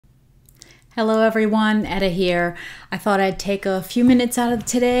Hello everyone, Etta here. I thought I'd take a few minutes out of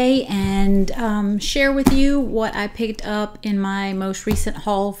today and share with you what I picked up in my most recent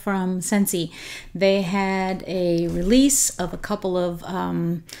haul from Scentsy. They had a release of a couple of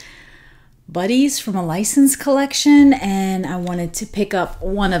buddies from a license collection, and I wanted to pick up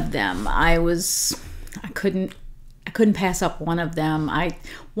one of them. I couldn't pass up one of them. I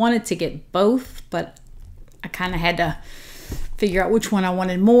wanted to get both, but I kind of had to figure out which one I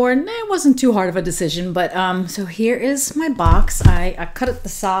wanted more, and it wasn't too hard of a decision. But so here is my box. I cut at the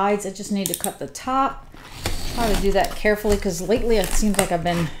sides. I just need to cut the top. Try to do that carefully because lately it seems like I've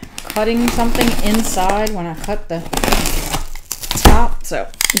been cutting something inside when I cut the top, so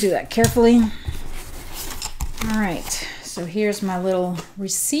do that carefully. All right, so here's my little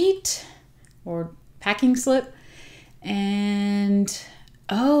receipt or packing slip, and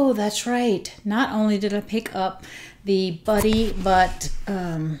oh, that's right, not only did I pick up the buddy, but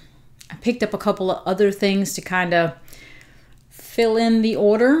I picked up a couple of other things to kind of fill in the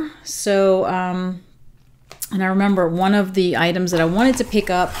order. So and I remember one of the items that I wanted to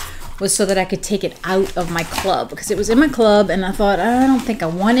pick up was so that I could take it out of my club, because it was in my club and I thought, I don't think I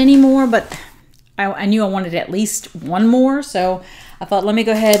want any more, but I knew I wanted at least one more. So I thought, let me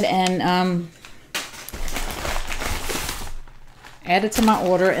go ahead and add it to my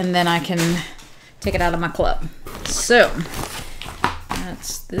order, and then I can take it out of my club. So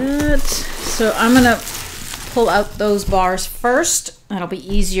that's that. So I'm gonna pull out those bars first. That'll be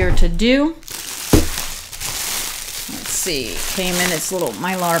easier to do. Let's see, came in its little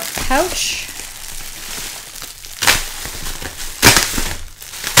Mylar pouch.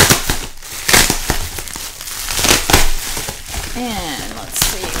 And let's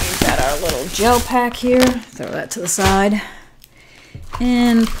see, we've got our little gel pack here. Throw that to the side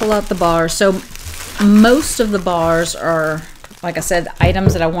and pull out the bars. So most of the bars are, like I said,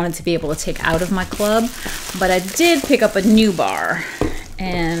 items that I wanted to be able to take out of my club, but I did pick up a new bar,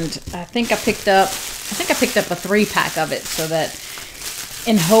 and I think I picked up a 3-pack of it, so that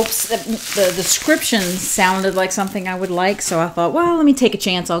in hopes that the description sounded like something I would like. So I thought, well, let me take a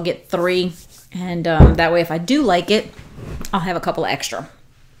chance. I'll get 3, and that way if I do like it, I'll have a couple extra.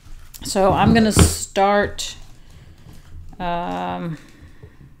 So I'm gonna start.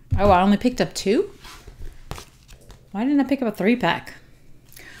 Oh, I only picked up 2? Why didn't I pick up a 3-pack?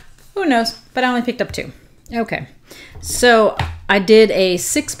 Who knows, but I only picked up 2. Okay, so I did a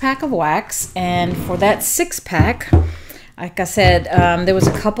 6-pack of wax, and for that 6-pack, like I said, there was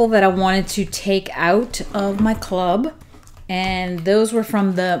a couple that I wanted to take out of my club, and those were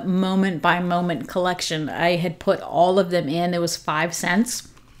from the Moment by Moment collection. I had put all of them in. It was 5 cents.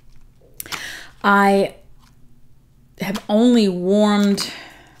 I have only warmed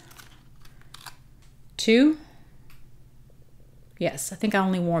 2. Yes, I think I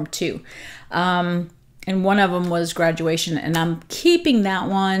only warmed 2. And one of them was Graduation, and I'm keeping that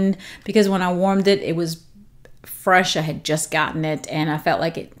one because when I warmed it, it was fresh. I had just gotten it, and I felt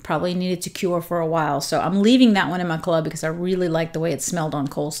like it probably needed to cure for a while. So I'm leaving that one in my club because I really liked the way it smelled on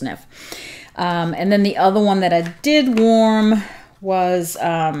cold sniff. And then the other one that I did warm was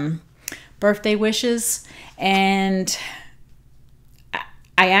Birthday Wishes, and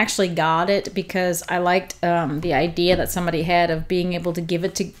I actually got it because I liked the idea that somebody had of being able to give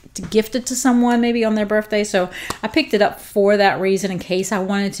it to gift it to someone maybe on their birthday. So I picked it up for that reason, in case I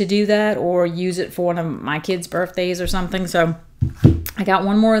wanted to do that or use it for one of my kids' birthdays or something. So I got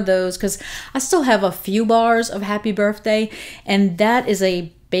one more of those because I still have a few bars of Happy Birthday, and that is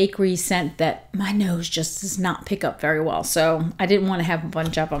a bakery scent that my nose just does not pick up very well. So I didn't want to have a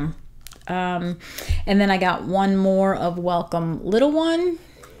bunch of them. And then I got one more of Welcome Little One,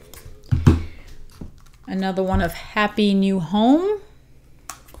 another one of Happy New Home,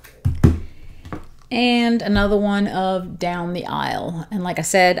 and another one of Down the Aisle. And like I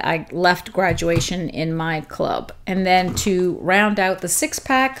said, I left Graduation in my club. And then to round out the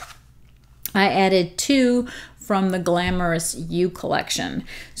 6-pack, I added 2 from the Glamorous You collection.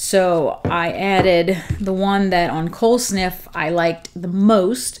 So I added the one that on cold sniff I liked the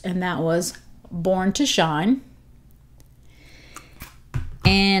most, and that was Born to Shine.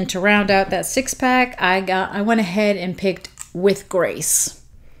 And to round out that 6-pack, I went ahead and picked With Grace,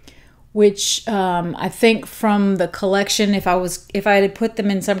 which I think from the collection, if I had put them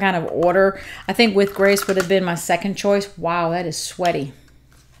in some kind of order, I think With Grace would have been my second choice. Wow, that is sweaty.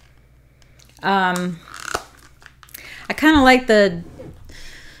 I kind of like the,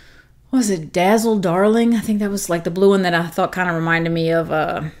 what was it, Dazzle Darling? I think that was like the blue one that I thought kind of reminded me of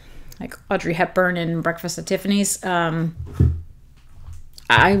like Audrey Hepburn in Breakfast at Tiffany's.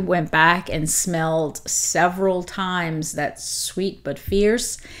 I went back and smelled several times that Sweet But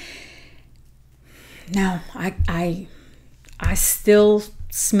Fierce. No, I still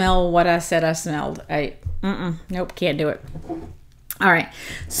smell what I said I smelled. Nope, can't do it. All right,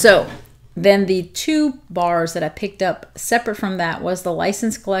 so then the 2 bars that I picked up separate from that was the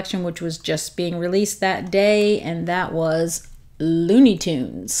License Collection, which was just being released that day, and that was Looney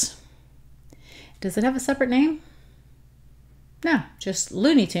Tunes. Does it have a separate name? No, just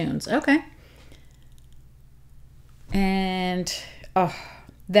Looney Tunes. Okay. And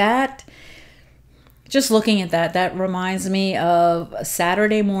that, just looking at that, that reminds me of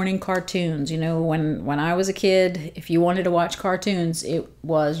Saturday morning cartoons. You know, when I was a kid, if you wanted to watch cartoons, it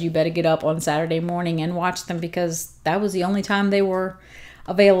was, you better get up on Saturday morning and watch them, because that was the only time they were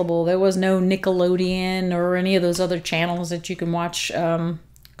available. There was no Nickelodeon or any of those other channels that you can watch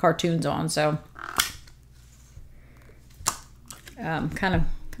cartoons on. So kind of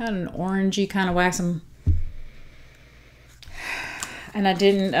an orangey kind of wax. And I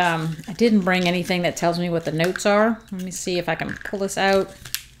didn't bring anything that tells me what the notes are. Let me see if I can pull this out.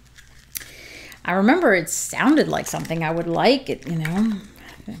 I remember it sounded like something I would like. It, you know,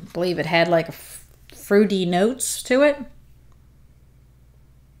 I believe it had like a fruity notes to it.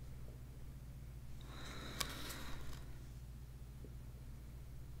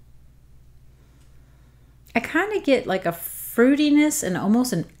 I kind of get like a fruitiness and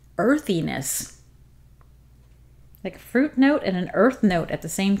almost an earthiness. Like a fruit note and an earth note at the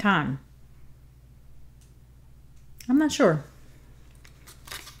same time. I'm not sure.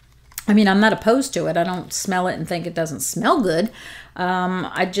 I mean, I'm not opposed to it. I don't smell it and think it doesn't smell good.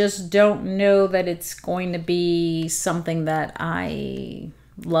 I just don't know that it's going to be something that I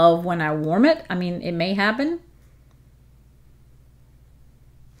love when I warm it. I mean, it may happen.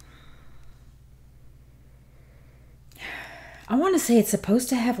 I want to say it's supposed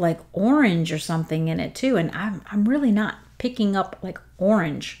to have like orange or something in it too, and I'm really not picking up like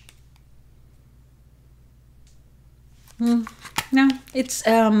orange. No, it's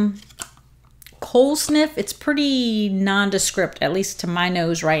coal sniff. It's pretty nondescript, at least to my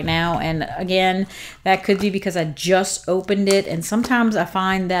nose right now. And again, that could be because I just opened it, and sometimes I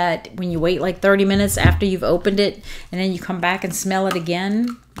find that when you wait like 30 minutes after you've opened it and then you come back and smell it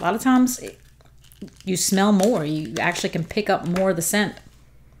again, a lot of times you smell more. You actually can pick up more of the scent.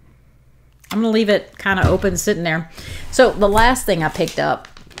 I'm going to leave it kind of open, sitting there. So the last thing I picked up,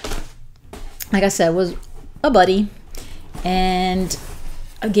 like I said, was a buddy. And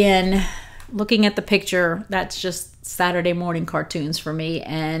again, looking at the picture, that's just Saturday morning cartoons for me.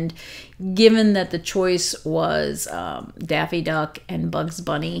 And given that the choice was Daffy Duck and Bugs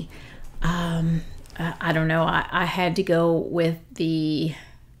Bunny, I don't know. I had to go with the...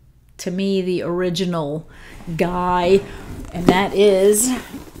 to me, the original guy, and that is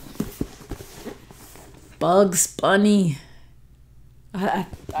Bugs Bunny.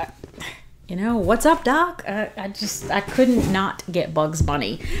 You know, what's up, Doc? I couldn't not get Bugs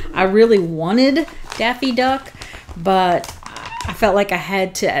Bunny. I really wanted Daffy Duck, but I felt like I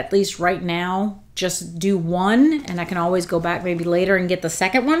had to, at least right now, just do one, and I can always go back maybe later and get the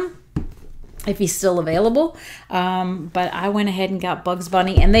second one if he's still available. But I went ahead and got Bugs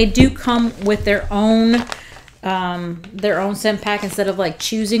Bunny, and they do come with their own scent pack. Instead of like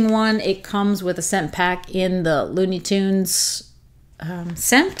choosing one, it comes with a scent pack in the Looney Tunes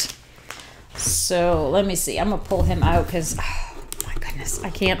scent. So let me see. I'm gonna pull him out because, oh my goodness,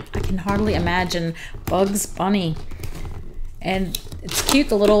 I can hardly imagine Bugs Bunny. And it's cute.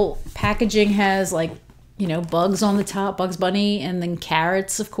 The little packaging has like, you know, bugs on the top, Bugs Bunny, and then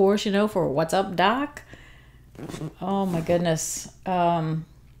carrots, of course, you know, for what's up, Doc. Oh my goodness.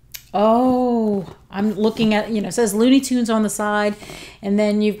 Oh, I'm looking at, you know, it says Looney Tunes on the side, and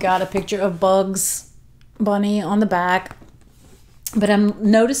then you've got a picture of Bugs Bunny on the back. But I'm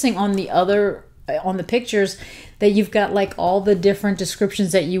noticing on the pictures that you've got like all the different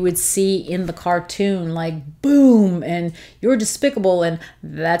descriptions that you would see in the cartoon, like boom, and you're despicable, and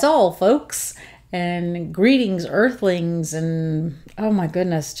that's all, folks. And greetings, earthlings, and oh my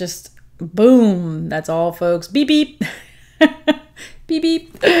goodness, just boom, that's all, folks. Beep, beep. Beep,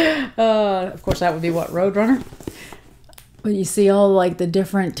 beep. Of course, that would be what, Roadrunner? But you see all like the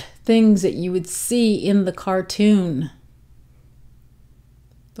different things that you would see in the cartoon.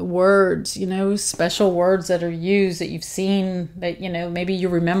 The words, you know, special words that are used that you've seen, that, you know, maybe you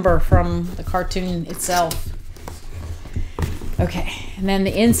remember from the cartoon itself. Okay, and then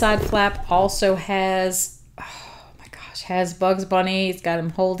the inside flap also has, oh my gosh, has Bugs Bunny. It's got him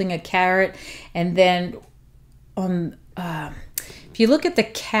holding a carrot. And then on, if you look at the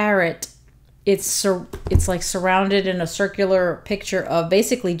carrot, it's like surrounded in a circular picture of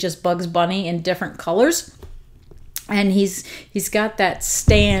basically just Bugs Bunny in different colors. And he's got that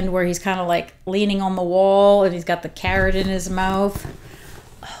stand where he's kind of like leaning on the wall, and he's got the carrot in his mouth.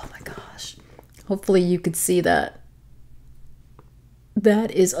 Oh my gosh. Hopefully you could see that.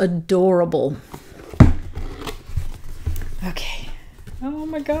 That is adorable. Okay. Oh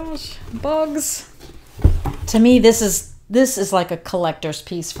my gosh. Bugs. To me, this is like a collector's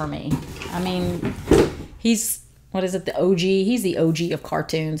piece for me. I mean, he's, what is it, the OG? He's the OG of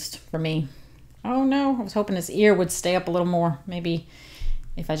cartoons for me. Oh no, I was hoping his ear would stay up a little more. Maybe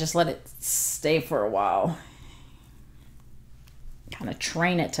if I just let it stay for a while. Kind of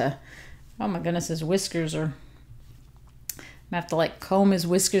train it to, oh my goodness, his whiskers are, I'm gonna have to like comb his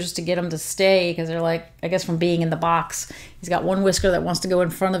whiskers to get them to stay, because they're like, I guess from being in the box. He's got one whisker that wants to go in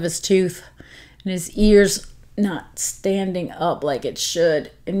front of his tooth, and his ear's not standing up like it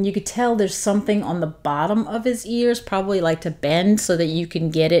should. And you could tell there's something on the bottom of his ears, probably like to bend so that you can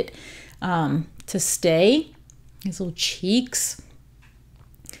get it to stay. His little cheeks,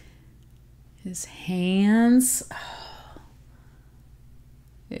 his hands.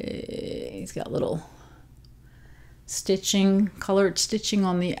 He's got little stitching, colored stitching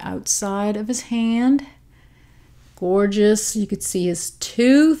on the outside of his hand. Gorgeous. You could see his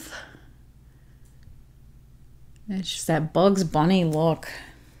tooth. It's just that Bugs Bunny look.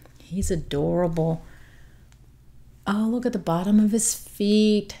 He's adorable. Oh, look at the bottom of his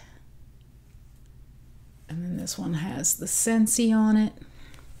feet. And then this one has the Scentsy on it.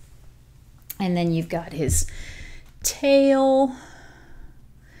 And then you've got his tail.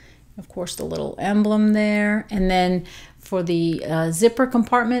 Of course, the little emblem there. And then for the zipper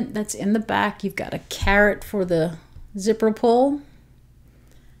compartment that's in the back, you've got a carrot for the zipper pull.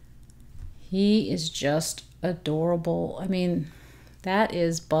 He is just adorable. I mean, that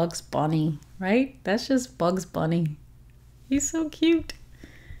is Bugs Bunny, right? That's just Bugs Bunny. He's so cute.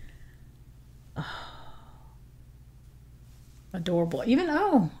 Oh. Adorable. Even,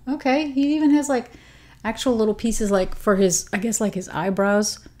 oh, okay, he even has like actual little pieces like for his, I guess like his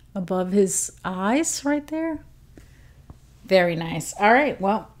eyebrows above his eyes right there. Very nice. All right,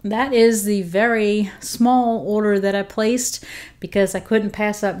 well, that is the very small order that I placed because I couldn't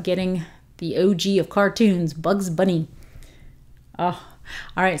pass up getting the OG of cartoons, Bugs Bunny. Oh,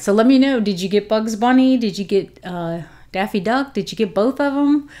 all right, so let me know, did you get Bugs Bunny? Did you get Daffy Duck? Did you get both of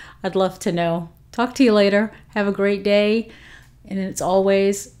them? I'd love to know. Talk to you later. Have a great day. And it's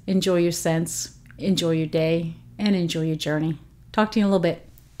always, enjoy your scents, enjoy your day, and enjoy your journey. Talk to you in a little bit.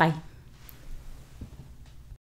 Bye.